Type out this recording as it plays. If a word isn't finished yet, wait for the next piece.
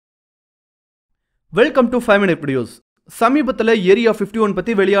Welcome to 5 minute videos. சமீபத்துல area 51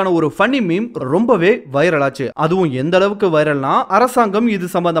 பத்தி வெளியான ஒரு ஃபன்னி மீம் ரொம்பவே வைரல் ஆச்சு. அதுவும் எந்த அளவுக்கு வைரல்னா அரசாங்கம் இது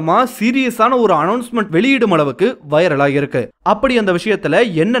சம்பந்தமா சீரியஸான ஒரு அனௌன்ஸ்மெண்ட் வெளியிடும் அளவுக்கு வைரலா இருக்கு. அப்படி அந்த விஷயத்துல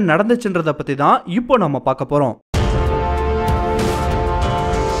என்ன நடந்துச்சுன்றத பத்தி தான் இப்போ நாம பார்க்க போறோம்.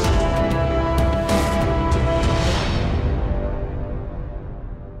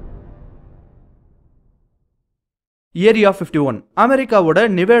 ஏரியா 51 அமெரிக்காவோட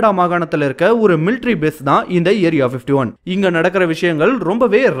நிவேடா மாகாணத்துல இருக்க ஒரு மிலிட்டரி பேஸ் தான் இந்த ஏரியா 51. இங்க நடக்கிற விஷயங்கள்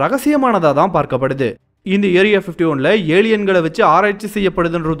ரொம்பவே ரகசியமானதா தான் பார்க்கப்படுது. இந்த ஏரியா 51ல ஏலியன்களை வச்சு ஆராய்ச்சி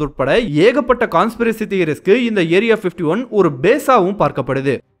செய்யப்படுதுன்றது உட்பட ஏகப்பட்ட கான்ஸ்பிரசி தியரிஸ்க்கு இந்த ஏரியா 51 ஒரு பேஸாவும்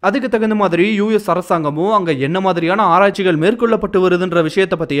பார்க்கப்படுது. அதுக்கு தகுந்த மாதிரி யுஎஸ் அரசாங்கமும் அங்க என்ன மாதிரியான ஆராய்ச்சிகள் மேற்கொள்ளப்பட்டு வருதுன்ற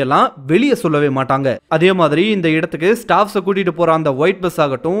விஷயத்தை பத்தி எல்லாம் வெளியே சொல்லவே மாட்டாங்க. அதே மாதிரி இந்த இடத்துக்கு ஸ்டாஃப்ஸை கூட்டிட்டு போற அந்த ஒயிட் பஸ்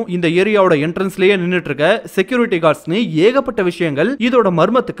ஆகட்டும், இந்த ஏரியாவோட என்ட்ரன்ஸ்லயே நின்றுட்டு இருக்க செக்யூரிட்டி கார்ட்ஸ்னு ஏகப்பட்ட விஷயங்கள் இதோட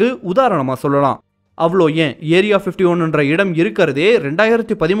மர்மத்துக்கு உதாரணமா சொல்லலாம். அவ்வளோ ஏன் ஏரியா 51ன்ற இடம் இருக்கிறதே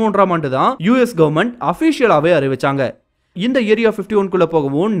 2013ஆம் ஆண்டு தான் யுஎஸ் கவர்மெண்ட் அபிஷியலாவே அறிவிச்சாங்க. இந்த ஏரியா 51குள்ள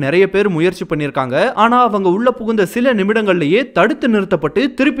போகவும் நிறைய பேர் முயற்சி பண்ணிருக்காங்க. ஆனா அவங்க உள்ள புகுந்த சில நிமிடங்கள்லயே தடுத்து நிறுத்தப்பட்டு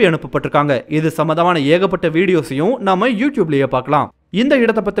திருப்பி அனுப்பப்பட்டிருக்காங்க. இது சம்பந்தமான ஏகப்பட்ட வீடியோஸையும் நாம யூடியூப்லயே பார்க்கலாம். இந்த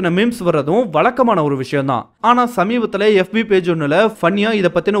இடத்தை பத்தின மீம்ஸ் வர்றதும் வழக்கமான ஒரு விஷயம் தான். ஆனா சமீபத்துல FB பேஜ் ஒண்ணுல ஃபன்னியா இத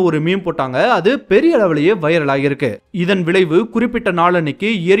பத்தின ஒரு மீம் போட்டாங்க. அது பெரிய அளவிலேயே வைரல் ஆகிருக்கு. இதன் விளைவு குறிப்பிட்ட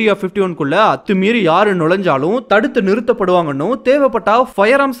நாளன்னைக்கு ஏரியா 51குள்ள அத்துமீறி யாரு நுழைஞ்சாலும் தடுத்து நிறுத்தப்படுவாங்கன்னு, தேவைப்பட்டா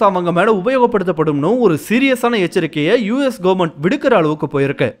ஃபயர் ஆர்ம்ஸ் அவங்க மேல உபயோகப்படுத்தப்படும்னு ஒரு சீரியஸான எச்சரிக்கையை யுஎஸ் கவர்மெண்ட் விடுக்கிற அளவுக்கு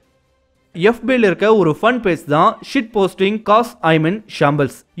போயிருக்கு. FBல இருக்க ஒரு ஃபன் பேஜ் தான் shit posting cos I'm in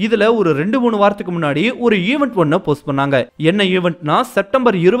shambles. இதுல ஒரு 2-3 வாரத்துக்கு முன்னாடி ஒரு ஈவென்ட் ஒன்ன போஸ்ட் பண்ணாங்க. என்ன ஈவென்ட்னா,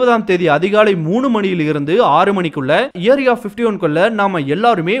 செப்டம்பர் 20ஆம் தேதி அதிகாலை 3 மணியில இருந்து 6 மணிக்குள்ள ஏரியா 51குள்ள நாம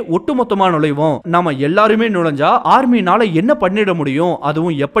எல்லாருமே ஒட்டுமொத்தமா நுழைவோம். நாம எல்லாருமே நுழைஞ்சா ஆர்மினால என்ன பண்ணிட முடியும்,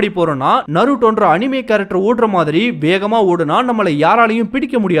 அதுவும் எப்படி போறோம்னா நருட்டோன்ற அனிமே கேரக்டர் ஓடுற மாதிரி வேகமா ஓடுனா நம்மளை யாராலையும்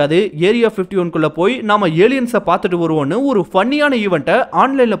பிடிக்க முடியாது. ஏரியா 51குள்ள போய் நாம ஏலியன்ஸை பார்த்துட்டு வருவோம்னு ஒரு ஃபன்னியான ஈவென்ட்டை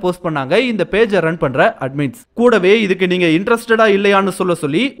ஆன்லைன்ல போஸ்ட் பண்ணாங்க இந்த பேஜை ரன் பண்ற அட்மின்ஸ். கூடவே இதுக்கு நீங்க இன்ட்ரெஸ்டடா இல்லையான்னு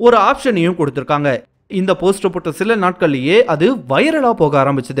சொல்லி ஒரு ஆப்ஷனையும் கொடுத்திருக்காங்க. இந்த போஸ்ட் போட்ட சில நாட்கள்லயே அது வைரலா போக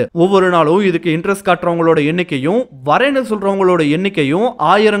ஆரம்பிச்சது. ஒவ்வொரு நாளும் இதுக்கு இன்ட்ரெஸ்ட் காட்டுறவங்களோட எண்ணிக்கையும் வரேன்னு சொல்றவங்களோட எண்ணிக்கையும்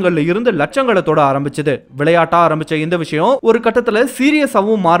ஆயிரங்கள்ல இருந்து லட்சங்களை தொட ஆரம்பிச்சது. விளையாட்டா ஆரம்பிச்ச இந்த விஷயம் ஒரு கட்டத்துல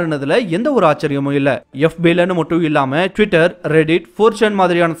சீரியஸாவும் மாறினதுல எந்த ஒரு ஆச்சரியமும் இல்ல. FBலன்னு மட்டும் இல்லாம ட்விட்டர், ரெடிட், 4chan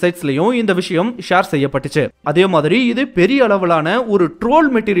மாதிரியான சைட்ஸ்லயும் இந்த விஷயம் ஷேர் செய்யப்பட்டுச்சு. அதே மாதிரி இது பெரிய அளவிலான ஒரு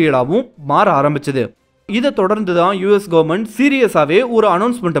ட்ரோல் மெட்டீரியலாவும் மாற ஆரம்பிச்சது. இதை தொடர்ந்து தான் யுஎஸ் கவர்மெண்ட் சீரியஸாவே ஒரு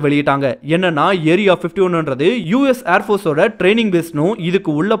அனௌன்ஸ்மெண்ட் வெளியிட்டாங்க. என்னன்னா, ஏரியா 51ன்றது யுஎஸ் ஏர்ஃபோர்ஸோட ட்ரைனிங் பேஸ்னும்,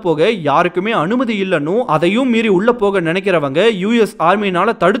 இதுக்கு உள்ள போக யாருக்குமே அனுமதி இல்லைன்னு, அதையும் மீறி உள்ள போக நினைக்கிறவங்க யுஎஸ்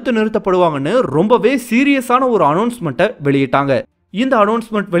ஆர்மினால தடுத்து நிறுத்தப்படுவாங்கன்னு ரொம்பவே சீரியஸான ஒரு அனௌன்ஸ்மெண்ட்டை வெளியிட்டாங்க. இந்த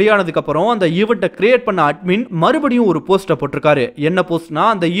அனௌன்ஸ்மெண்ட் வெளியானதுக்கு அப்புறம் அந்த ஈவெண்ட்டை கிரியேட் பண்ண அட்மின் மறுபடியும் ஒரு போஸ்ட்டை போட்டிருக்காரு. என்ன போஸ்ட்னா,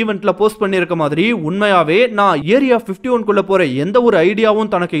 அந்த ஈவெண்ட்ல போஸ்ட் பண்ணிருக்க மாதிரி உண்மையாவே நான் ஏரியா 51குள்ள போற எந்த ஒரு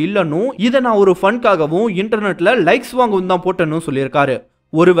ஐடியாவும் தனக்கு இல்லைன்னு, இதை நான் ஒரு ஃபன்காகவும் இன்டர்நெட்ல லைக்ஸ் வாங்கவும் தான் போட்டேன்னு சொல்லியிருக்காரு.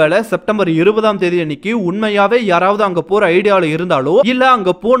 ஒருவேளை செப்டம்பர் 20ஆம் தேதி அன்னைக்கு உண்மையாவே யாராவது அங்க போற ஐடியால இருந்தாலோ இல்ல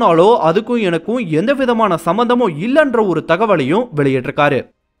அங்க போனாலோ அதுக்கும் எனக்கும் எந்த விதமான சம்பந்தமும் இல்லைன்ற ஒரு தகவலையும் வெளியிட்டிருக்காரு.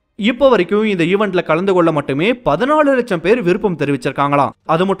 இப்போ வரைக்கும் இந்த ஈவெண்ட்ல கலந்து கொள்ள மட்டுமே 14 லட்சம் பேர் விருப்பம் தெரிவிச்சிருக்காங்களாம்.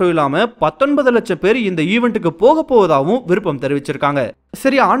 அது மட்டும் இல்லாம 19 லட்சம் பேர் இந்த ஈவெண்ட்டுக்கு போக போவதாகவும் விருப்பம் தெரிவிச்சிருக்காங்க.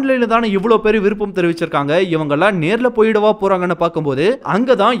 சரி, ஆன்லைன்ல தானே இவ்வளவு பேர் விருப்பம் தெரிவிச்சிருக்காங்க, இவங்க எல்லாம் நேர்ல போயிடவா போறாங்கன்னு பார்க்கும்போது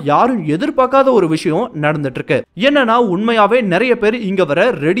அங்கதான் யாரும் எதிர்பார்க்காத ஒரு விஷயம் நடந்துட்டு இருக்கு. என்னன்னா, உண்மையாவே நிறைய பேர் இங்க வர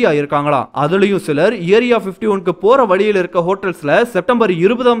ரெடி ஆயிருக்காங்களாம். அதுலயும் சிலர் ஏரியா 51க்கு போற வழியில் இருக்க ஹோட்டல்ஸ்ல செப்டம்பர்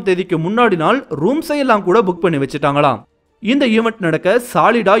 20ஆம் தேதிக்கு முன்னாடி நாள் ரூம்ஸ் எல்லாம் கூட புக் பண்ணி வச்சுட்டாங்களாம். இந்த ஈவெண்ட் நடக்க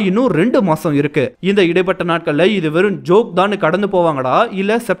சாலிடா இன்னும் 2 மாசம் இருக்கு. இந்த இடைப்பட்ட நாட்கள்ல இது வெறும் ஜோக் தான் கடந்து போவாங்களா,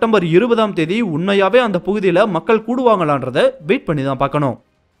 இல்ல செப்டம்பர் 20ஆம் தேதி உண்மையாவே அந்த பகுதியில மக்கள் கூடுவாங்களான்றத வெயிட் பண்ணி தான் பார்க்கணும்.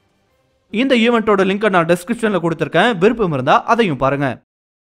 இந்த ஈவெண்டோட லிங்கை நான் டிஸ்கிரிப்ஷன்ல கொடுத்திருக்கேன், விருப்பம் இருந்தா அதையும் பாருங்க.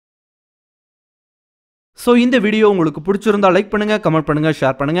 சோ இந்த வீடியோ உங்களுக்கு பிடிச்சிருந்தா லைக் பண்ணுங்க, கமெண்ட் பண்ணுங்க,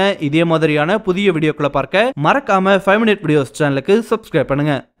 ஷேர் பண்ணுங்க. இதே மாதிரியான புதிய வீடியோக்களை பார்க்க மறக்காம 5 minute videos சேனலுக்கு சப்ஸ்கிரைப்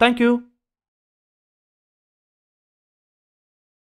பண்ணுங்க. Thank you.